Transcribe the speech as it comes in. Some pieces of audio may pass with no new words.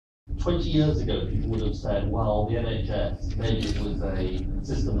20 years ago, people would have said, well, the NHS, maybe it was a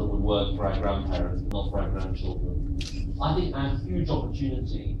system that would work for our grandparents, but not for our grandchildren. I think our huge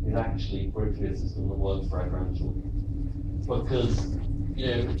opportunity is actually for it to be a system that works for our grandchildren. Because, you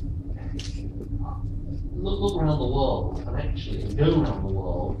know, look around the world, and actually go around the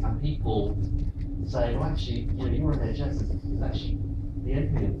world, and people say, well, actually, you know, your NHS is actually the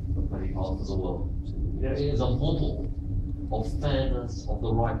envy of many parts of the world. You know, it is a model of fairness, of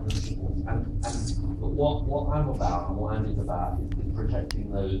the right principles, and what I'm about and what AMI is about is protecting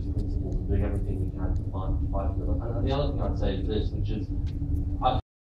those principles and doing everything we can to fight for them. And the other thing I'd say is this, which is, I